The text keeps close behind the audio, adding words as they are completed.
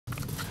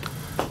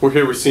We're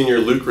here with senior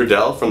Luke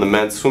Reddell from the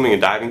men's swimming and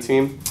diving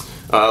team.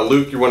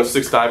 Luke, you're one of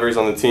 6 divers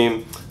on the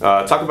team.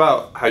 Talk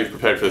about how you've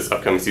prepared for this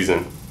upcoming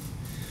season.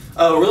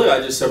 Really,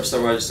 I just over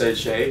summer I just stayed in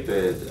shape,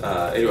 and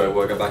anyway,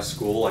 when I got back to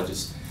school, I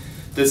just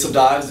did some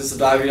dives, did some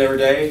diving every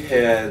day,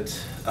 and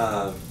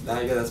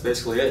that's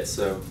basically it.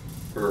 So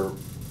we're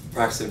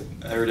practicing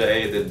every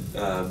day, and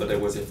then Monday,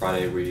 Wednesday,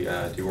 Friday we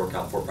do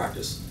workout for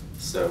practice.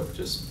 So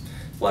just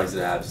legs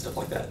and abs, stuff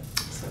like that.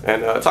 So.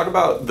 And talk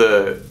about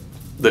the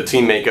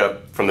team makeup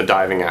from the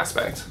diving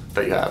aspect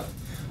that you have.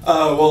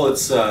 Well,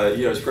 it's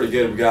it's pretty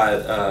good. We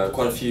got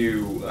quite a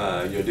few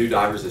new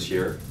divers this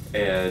year,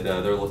 and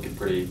they're looking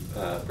pretty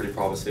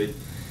promising.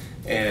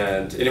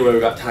 And anyway, we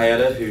got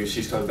Tiana, who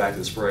she's coming back in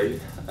the spring.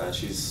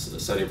 She's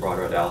studying abroad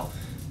right now,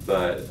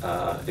 but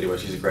anyway,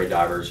 she's a great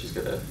diver. She's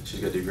gonna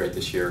do great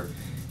this year.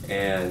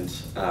 And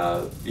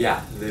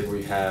then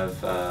we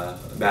have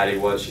Maddie.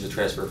 She's a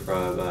transfer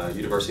from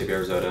University of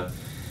Arizona.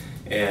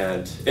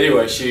 And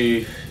anyway, I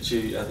think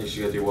she's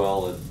gonna do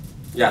well. And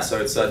yeah,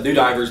 so it's new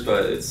divers,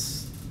 but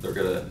it's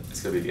gonna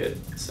be good.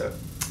 So.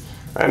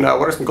 And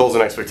what are some goals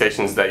and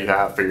expectations that you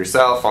have for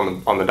yourself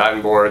on the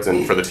diving boards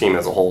and for the team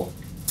as a whole?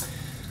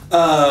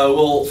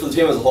 Well, for the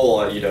team as a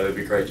whole, it'd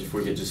be great if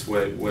we could just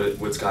win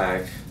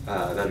kayak.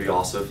 That'd be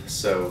awesome.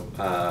 So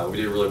we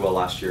did really well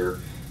last year,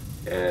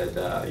 and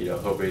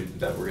hoping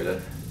that we're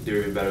gonna do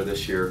even better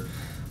this year.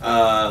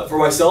 For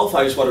myself,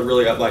 I just want to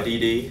really up my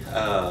DD.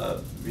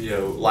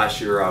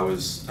 Last year I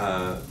was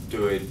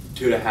doing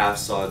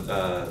 2.5s on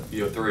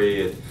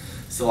 3 and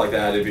stuff like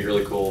that. It'd be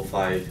really cool if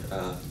I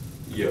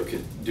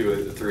could do a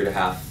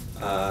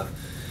 3.5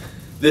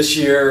 this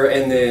year,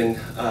 and then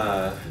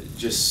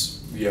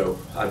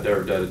I've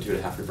never done a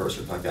 2.5 reverse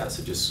or like that.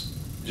 So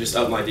just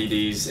up my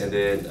DDs, and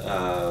then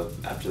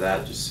after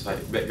that, just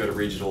go to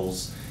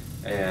regionals.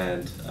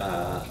 And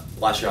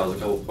last year I was a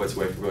couple points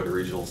away from going to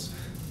regionals.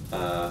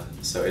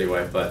 So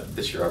anyway, but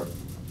this year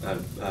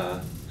I'm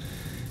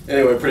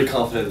pretty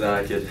confident that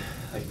I could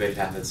make it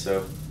happen.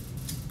 So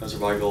those are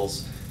my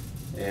goals,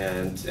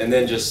 and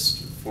then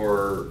just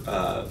for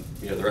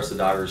the rest of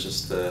the divers,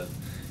 just to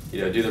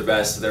do their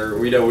best.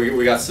 We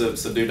got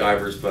some new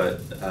divers,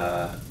 but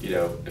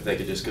if they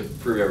could just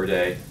improve every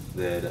day,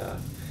 then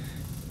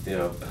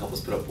help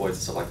us put up points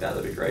and stuff like that.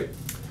 That'd be great.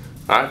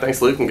 All right,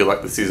 thanks, Luke, and good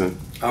luck this season.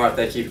 All right,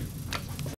 thank you.